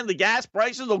 in the end, the gas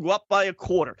prices will go up by a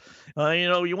quarter.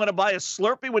 You want to buy a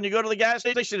Slurpee when you go to the gas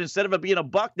station, instead of it being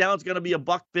 $1, now it's going to be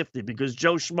 $1.50 because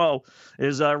Joe Schmo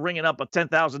is ringing up a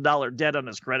 $10,000 debt on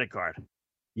his credit card.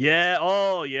 Yeah,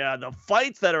 the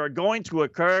fights that are going to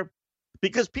occur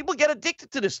because people get addicted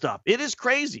to this stuff. It is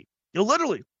crazy.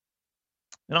 Literally.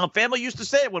 Family used to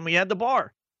say it when we had the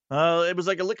bar. It was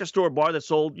like a liquor store bar that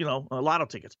sold, lotto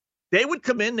tickets. They would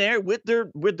come in there with their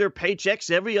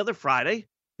paychecks every other Friday.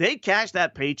 They'd cash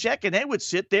that paycheck, and they would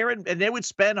sit there and they would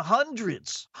spend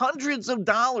hundreds of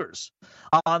dollars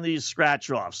on these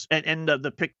scratch-offs and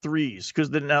the pick threes because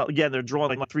they're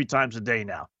drawing like 3 times a day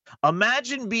now.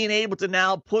 Imagine being able to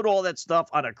now put all that stuff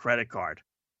on a credit card.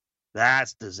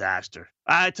 That's disaster.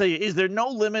 I tell you, is there no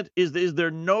limit? Is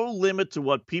there no limit to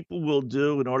what people will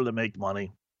do in order to make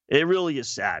money? It really is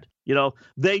sad.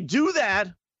 They do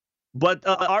that, but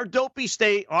our dopey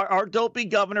state, our dopey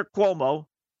Governor Cuomo,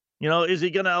 is he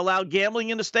going to allow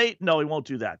gambling in the state? No, he won't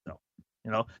do that, though.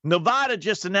 Nevada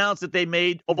just announced that they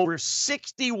made over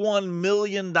 $61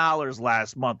 million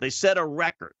last month. They set a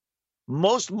record.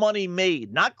 Most money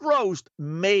made, not grossed,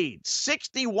 made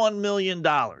 $61 million.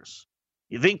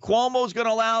 You think Cuomo's going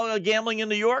to allow gambling in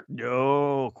New York?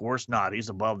 No, of course not. He's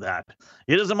above that.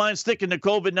 He doesn't mind sticking to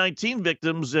COVID-19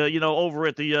 victims, over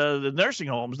at the nursing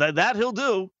homes. That he'll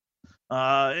do.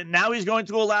 And now he's going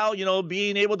to allow,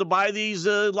 being able to buy these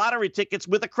lottery tickets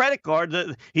with a credit card.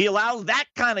 He allows that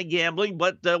kind of gambling.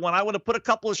 But when I want to put a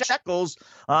couple of shekels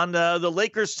on the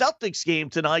Lakers-Celtics game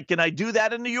tonight, can I do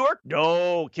that in New York?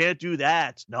 No, can't do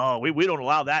that. No, we don't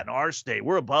allow that in our state.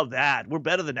 We're above that. We're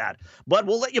better than that. But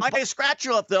we'll let you buy a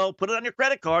scratch-off, though. Put it on your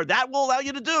credit card. That will allow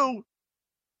you to do.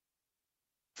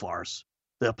 Farce.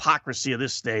 The hypocrisy of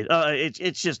this state.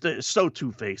 It's just so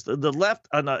two-faced. The left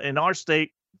in our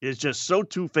state is just so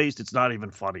two-faced, it's not even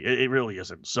funny. It really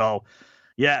isn't. So,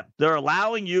 yeah, they're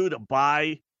allowing you to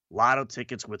buy lotto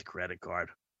tickets with credit card.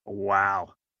 Wow.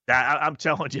 I'm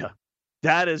telling you,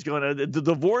 that is going to – the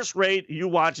divorce rate you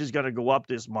watch is going to go up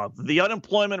this month. The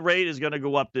unemployment rate is going to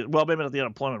go up. Well, maybe not the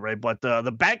unemployment rate, but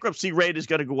the bankruptcy rate is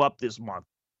going to go up this month.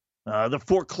 The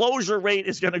foreclosure rate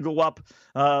is going to go up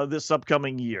this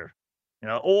upcoming year.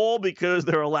 All because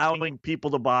they're allowing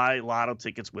people to buy lotto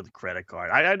tickets with a credit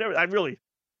card. I really –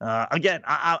 again,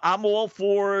 I'm all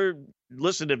for,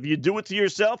 listen, if you do it to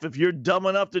yourself, if you're dumb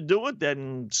enough to do it,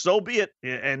 then so be it.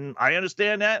 And I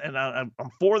understand that, and I'm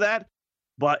for that.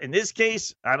 But in this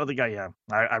case, I don't think I am.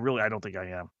 I don't think I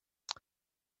am.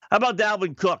 How about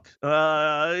Dalvin Cook?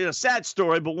 Sad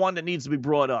story, but one that needs to be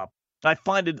brought up. I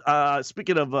find it,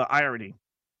 speaking of irony,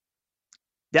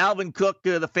 Dalvin Cook,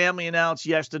 the family announced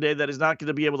yesterday that he's not going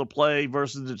to be able to play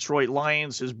versus the Detroit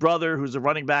Lions. His brother, who's a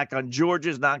running back on Georgia,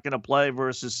 is not going to play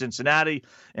versus Cincinnati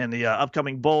in the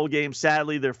upcoming bowl game.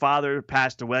 Sadly, their father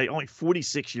passed away, only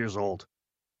 46 years old.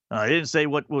 He didn't say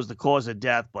what was the cause of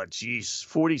death, but geez,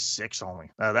 46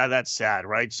 only. That's sad,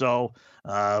 right? So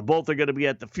both are going to be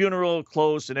at the funeral,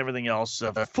 close, and everything else.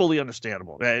 Fully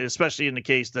understandable, especially in the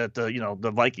case that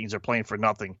the Vikings are playing for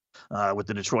nothing with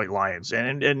the Detroit Lions,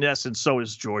 and in essence, so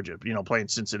is Georgia, playing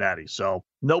Cincinnati. So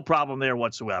no problem there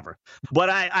whatsoever. But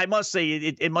I must say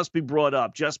it must be brought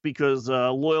up just because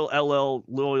loyal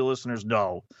listeners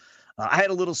know. I had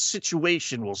a little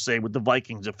situation, we'll say, with the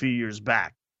Vikings a few years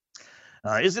back.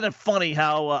 Isn't it funny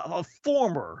how a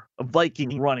former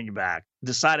Viking running back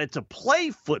decided to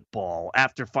play football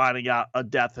after finding out a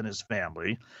death in his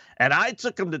family, and I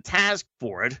took him to task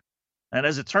for it. And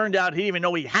as it turned out, he didn't even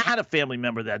know he had a family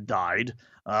member that died.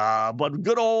 But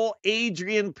good old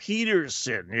Adrian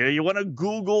Peterson. You want to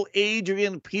Google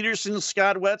Adrian Peterson,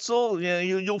 Scott Wetzel?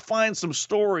 You'll find some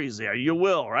stories there. You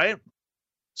will, right?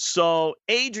 So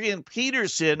Adrian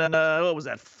Peterson, what was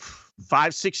that,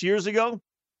 5-6 years ago?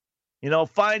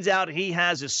 Finds out he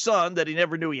has a son that he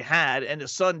never knew he had, and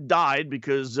his son died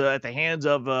because at the hands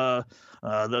of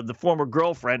the former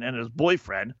girlfriend and his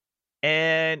boyfriend.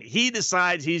 And he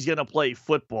decides he's going to play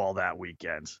football that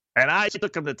weekend. And I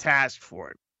took him to task for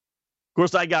it. Of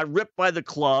course, I got ripped by the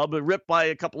club, ripped by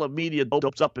a couple of media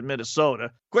dopes up in Minnesota.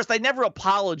 Of course, they never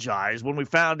apologized when we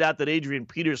found out that Adrian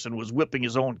Peterson was whipping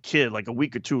his own kid like a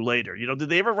week or two later. Did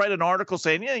they ever write an article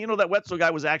saying, that Wetzel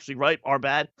guy was actually right, our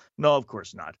bad? No, of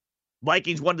course not.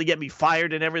 Vikings wanted to get me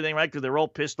fired and everything, right? Because they're all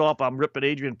pissed off I'm ripping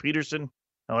Adrian Peterson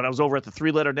when I was over at the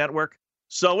Three Letter Network.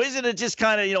 So isn't it just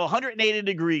kind of, 180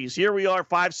 degrees? Here we are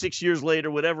 5-6 years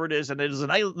later, whatever it is, and there's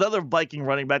another Viking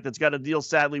running back that's got to deal,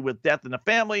 sadly, with death in the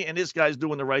family, and this guy's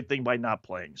doing the right thing by not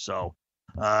playing. So,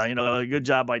 good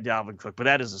job by Dalvin Cook, but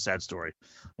that is a sad story.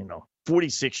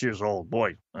 46 years old,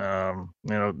 boy.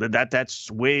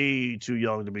 That's way too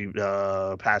young to be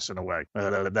passing away.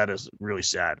 That is really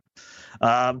sad.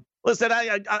 Listen,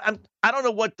 I don't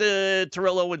know what the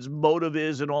Terrell Owens motive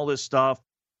is and all this stuff.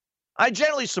 I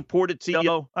generally supported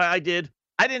T.O. I did.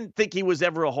 I didn't think he was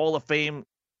ever a Hall of Fame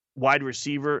wide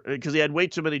receiver because he had way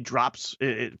too many drops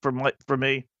for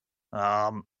me.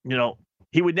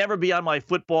 He would never be on my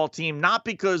football team, not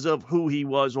because of who he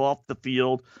was off the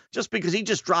field, just because he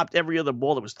just dropped every other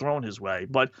ball that was thrown his way.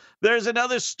 But there's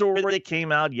another story that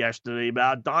came out yesterday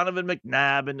about Donovan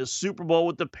McNabb in the Super Bowl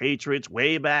with the Patriots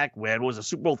way back when. It was a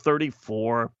Super Bowl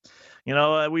 34. We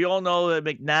all know that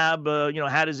McNabb,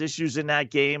 had his issues in that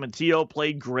game, and T.O.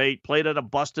 played great, played at a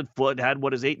busted foot, had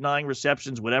his 8-9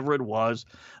 receptions, whatever it was.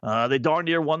 They darn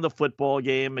near won the football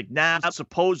game. McNabb,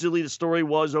 supposedly the story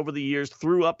was over the years,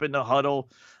 threw up in the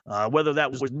huddle, whether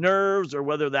that was nerves or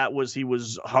whether that was he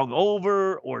was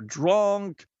hungover or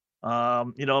drunk.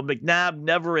 McNabb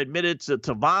never admitted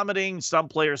to vomiting. Some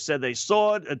players said they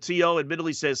saw it. T.O.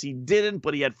 admittedly says he didn't,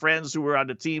 but he had friends who were on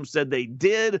the team said they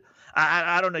did.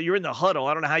 I don't know. You're in the huddle.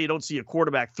 I don't know how you don't see a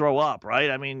quarterback throw up, right?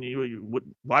 I mean,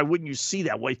 why wouldn't you see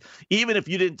that way? Even if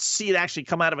you didn't see it actually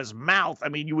come out of his mouth, I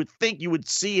mean, you would think you would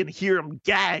see and hear him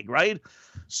gag, right?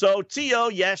 So T.O.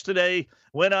 yesterday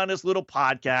went on this little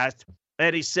podcast,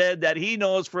 and he said that he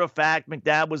knows for a fact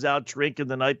McNabb was out drinking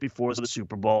the night before the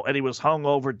Super Bowl, and he was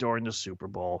hungover during the Super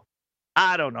Bowl.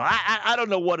 I don't know. I don't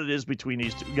know what it is between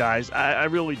these two guys. I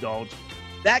really don't.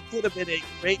 That could have been a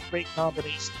great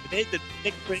combination. They've been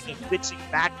bickering and bitching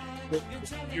back for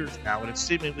years now, and it's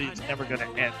never going to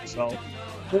end. So,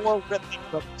 more ripping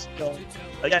from this film.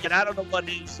 Again, I don't know what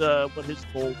his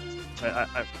goal is. All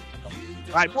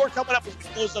right, more coming up as we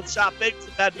close up shop. Thanks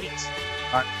for that means.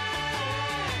 All right.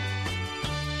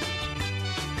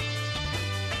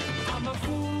 I'm a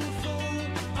fool,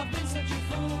 I've been such a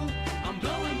fool. I'm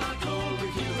blowing my cold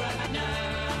with you right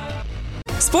now.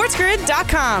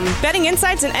 SportsGrid.com. Betting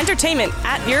insights and entertainment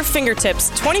at your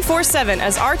fingertips 24/7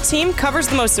 as our team covers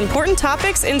the most important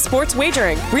topics in sports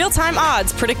wagering. Real-time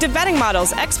odds, predictive betting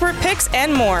models, expert picks,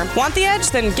 and more. Want the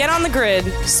edge? Then get on the grid.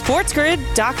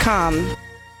 SportsGrid.com.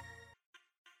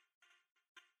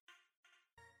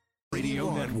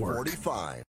 Radio Network.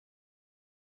 45.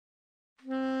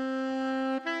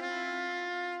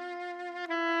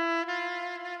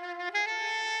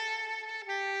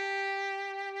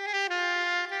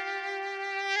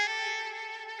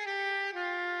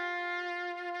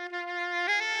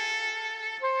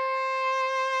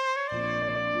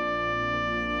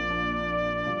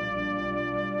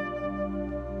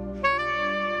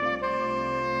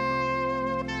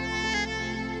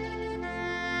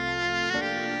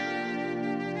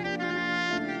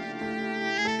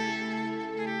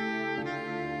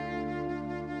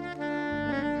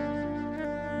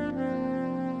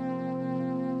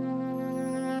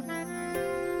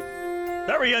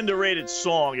 Very underrated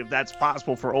song, if that's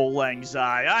possible, for Old Lang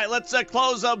Syne. All right, let's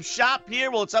close up shop here.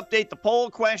 Well, let's update the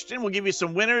poll question. We'll give you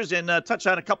some winners and touch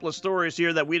on a couple of stories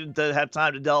here that we didn't have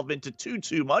time to delve into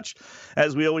too much,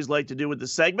 as we always like to do with the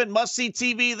segment. Must-see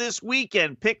TV this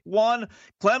weekend. Pick one.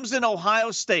 Clemson, Ohio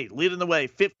State, leading the way,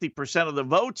 50% of the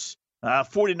votes.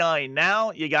 49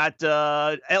 now. You got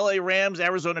L.A. Rams,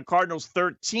 Arizona Cardinals,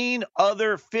 13.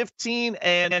 Other, 15.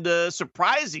 And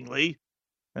surprisingly,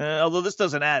 Although this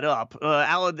doesn't add up.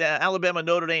 Alabama,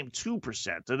 Notre Dame,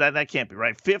 2%. That can't be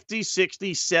right. 50,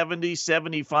 60, 70,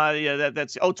 75. Yeah,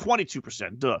 that's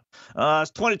 22%. Duh.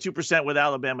 It's 22% with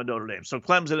Alabama, Notre Dame. So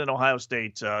Clemson and Ohio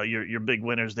State, your big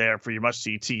winners there for your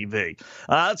must-see TV.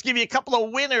 Let's give you a couple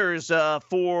of winners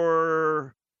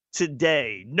for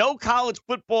today. No college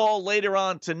football later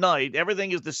on tonight.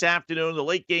 Everything is this afternoon. The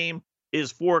late game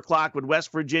is 4 o'clock with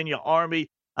West Virginia Army.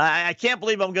 I can't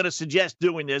believe I'm going to suggest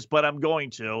doing this, but I'm going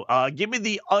to. Give me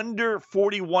the under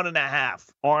 41.5,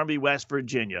 Army, West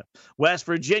Virginia. West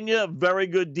Virginia, very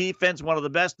good defense, one of the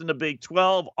best in the Big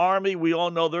 12. Army, we all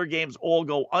know their games all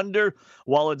go under.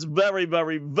 While it's very,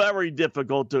 very, very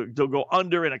difficult to go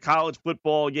under in a college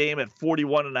football game at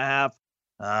 41.5,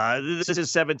 this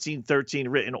is 17-13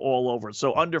 written all over.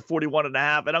 So under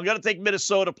 41.5. And I'm going to take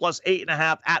Minnesota plus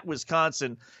 8.5 at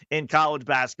Wisconsin in college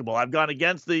basketball. I've gone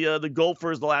against the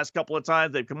Gophers the last couple of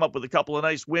times. They've come up with a couple of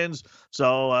nice wins.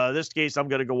 So this case, I'm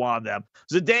going to go on them.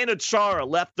 Zdeno Chara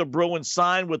left the Bruins,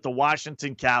 signed with the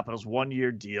Washington Capitals.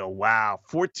 1-year deal. Wow.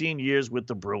 14 years with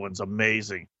the Bruins.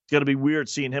 Amazing. It's going to be weird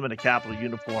seeing him in a Capital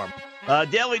uniform.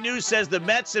 Daily News says the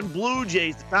Mets and Blue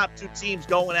Jays, the top two teams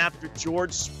going after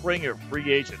George Springer,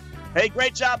 free agent. Hey,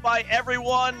 great job by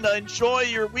everyone. Enjoy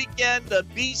your weekend.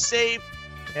 Be safe.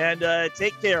 And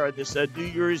take care of this New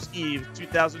Year's Eve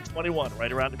 2021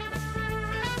 right around the corner.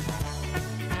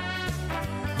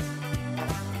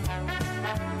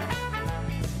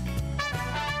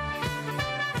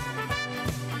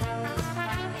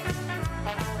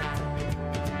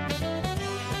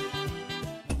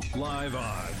 Live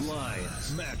odds,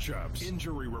 lines, matchups,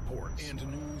 injury reports, and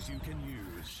news you can use.